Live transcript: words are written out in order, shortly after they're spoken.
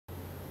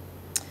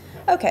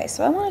Okay,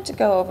 so I wanted to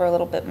go over a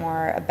little bit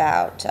more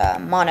about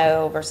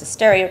mono versus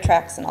stereo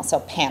tracks and also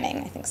panning.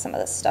 I think some of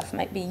this stuff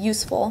might be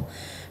useful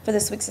for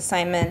this week's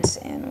assignment,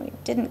 and we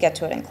didn't get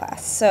to it in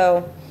class.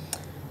 So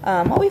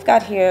what we've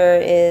got here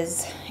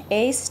is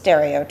a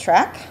stereo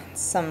track,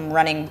 some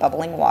running,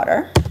 bubbling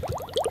water.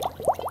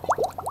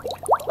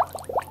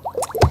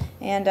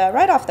 And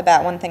right off the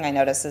bat, one thing I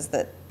notice is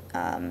that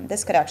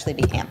this could actually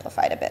be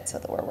amplified a bit so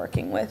that we're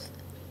working with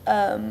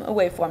a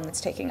waveform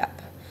that's taking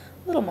up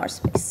a little more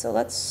space. So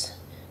let's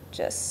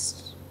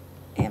just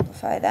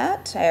amplify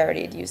that. I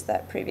already had used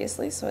that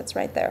previously, so it's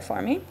right there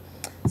for me.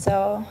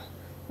 So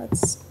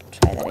let's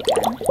try that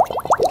again.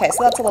 Okay,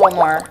 so that's a little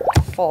more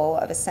full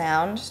of a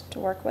sound to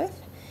work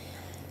with.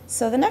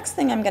 So the next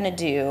thing I'm going to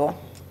do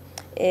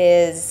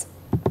is,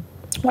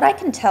 what I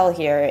can tell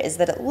here is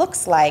that it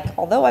looks like,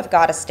 although I've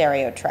got a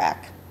stereo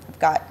track, I've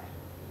got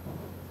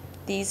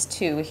these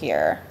two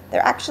here,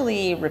 they're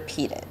actually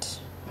repeated.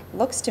 It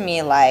looks to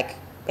me like,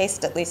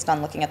 based at least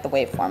on looking at the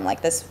waveform, like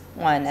this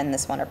one and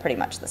this one are pretty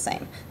much the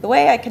same. The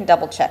way I can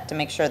double check to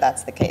make sure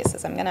that's the case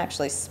is I'm going to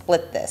actually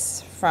split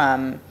this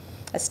from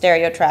a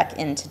stereo track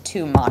into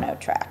two mono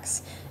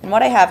tracks. And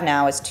what I have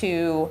now is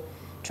two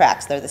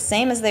tracks. They're the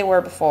same as they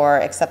were before,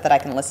 except that I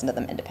can listen to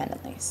them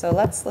independently. So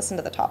let's listen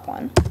to the top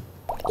one.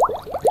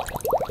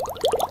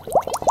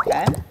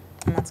 Okay,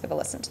 and let's give a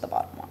listen to the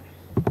bottom one.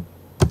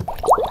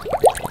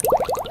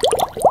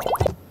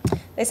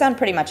 They sound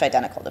pretty much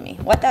identical to me.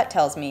 What that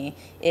tells me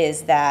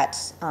is that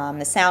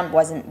the sound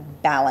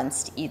wasn't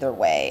balanced either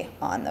way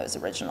on those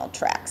original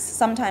tracks.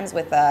 Sometimes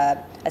with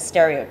a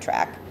stereo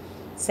track,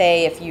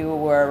 say if you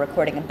were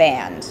recording a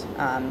band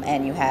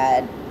and you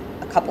had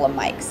a couple of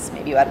mics,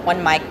 maybe you had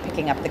one mic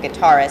picking up the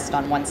guitarist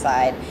on one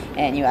side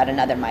and you had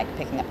another mic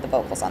picking up the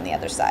vocals on the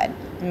other side.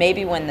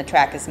 Maybe when the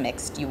track is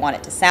mixed, you want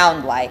it to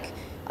sound like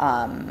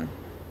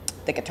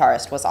the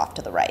guitarist was off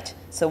to the right.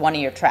 So one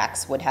of your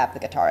tracks would have the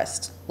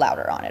guitarist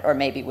louder on it, or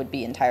maybe would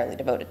be entirely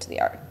devoted to the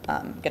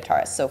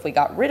guitarist. So if we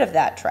got rid of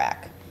that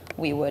track,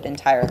 we would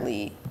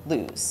entirely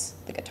lose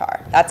the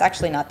guitar. That's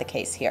actually not the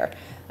case here.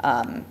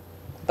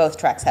 Both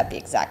tracks have the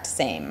exact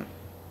same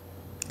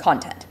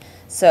content.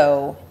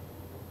 So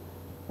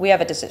we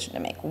have a decision to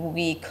make.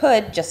 We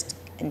could just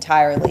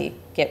entirely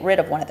get rid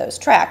of one of those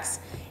tracks,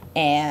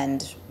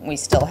 and we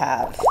still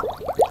have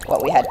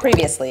what we had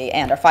previously,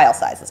 and our file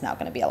size is now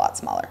going to be a lot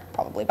smaller,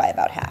 probably by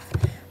about half.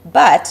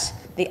 But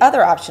the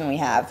other option we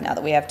have, now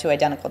that we have two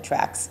identical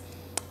tracks,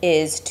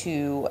 is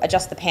to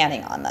adjust the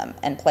panning on them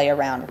and play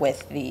around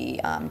with the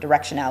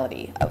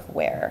directionality of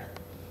where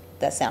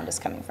the sound is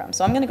coming from.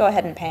 So I'm going to go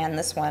ahead and pan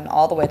this one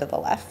all the way to the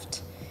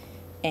left,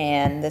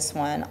 and this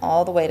one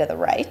all the way to the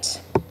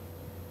right.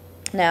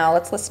 Now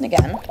let's listen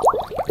again.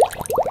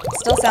 It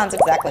still sounds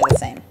exactly the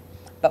same,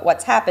 but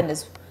what's happened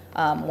is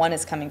one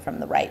is coming from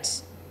the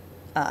right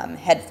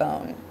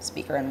headphone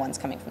speaker and one's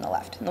coming from the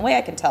left. And the way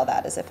I can tell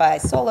that is if I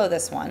solo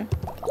this one,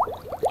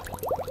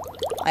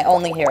 I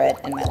only hear it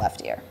in my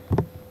left ear.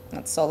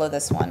 Let's solo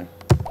this one,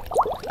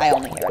 I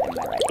only hear it in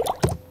my right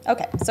ear.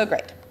 Okay, so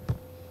great.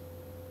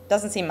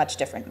 Doesn't seem much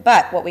different,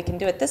 but what we can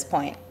do at this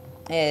point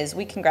is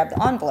we can grab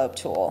the envelope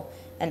tool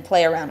and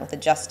play around with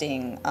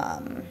adjusting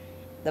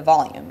the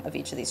volume of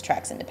each of these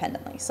tracks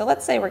independently. So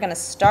let's say we're going to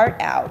start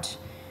out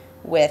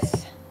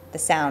with the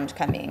sound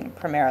coming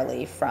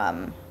primarily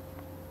from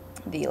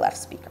the left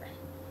speaker.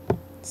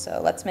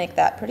 So let's make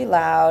that pretty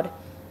loud.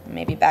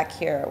 Maybe back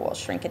here we'll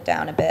shrink it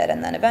down a bit,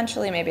 and then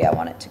eventually maybe I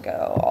want it to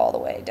go all the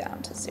way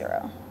down to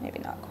 0. Maybe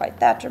not quite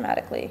that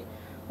dramatically,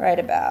 right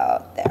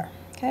about there.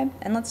 Okay,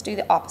 and let's do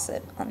the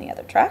opposite on the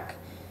other track.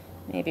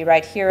 Maybe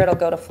right here it'll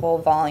go to full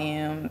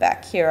volume.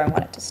 Back here I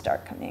want it to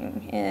start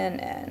coming in,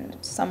 and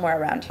somewhere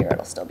around here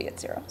it'll still be at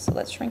 0. So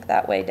let's shrink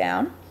that way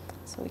down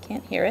so we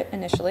can't hear it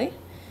initially.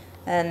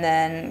 And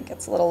then it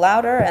gets a little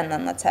louder, and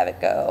then let's have it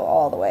go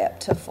all the way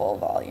up to full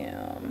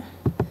volume.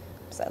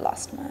 Oops, I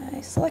lost my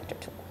selector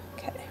tool.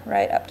 Okay,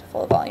 right up to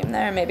full volume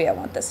there. Maybe I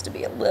want this to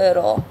be a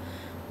little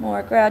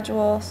more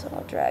gradual, so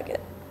I'll drag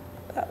it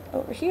about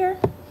over here.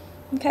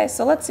 Okay,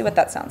 so let's see what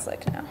that sounds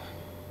like now.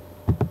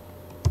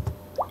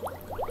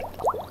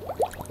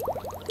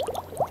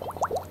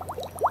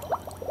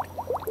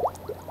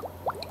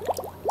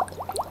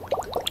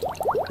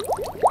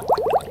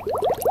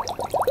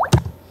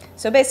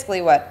 So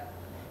basically what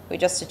we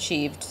just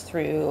achieved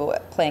through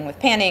playing with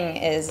panning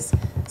is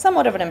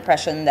somewhat of an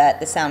impression that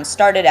the sound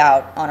started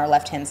out on our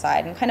left-hand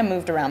side and kind of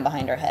moved around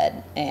behind our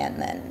head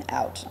and then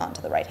out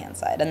onto the right-hand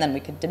side. And then we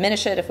could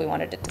diminish it if we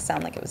wanted it to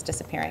sound like it was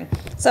disappearing.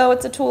 So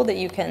it's a tool that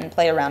you can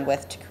play around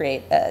with to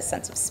create a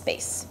sense of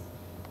space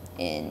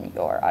in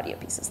your audio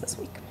pieces this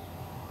week.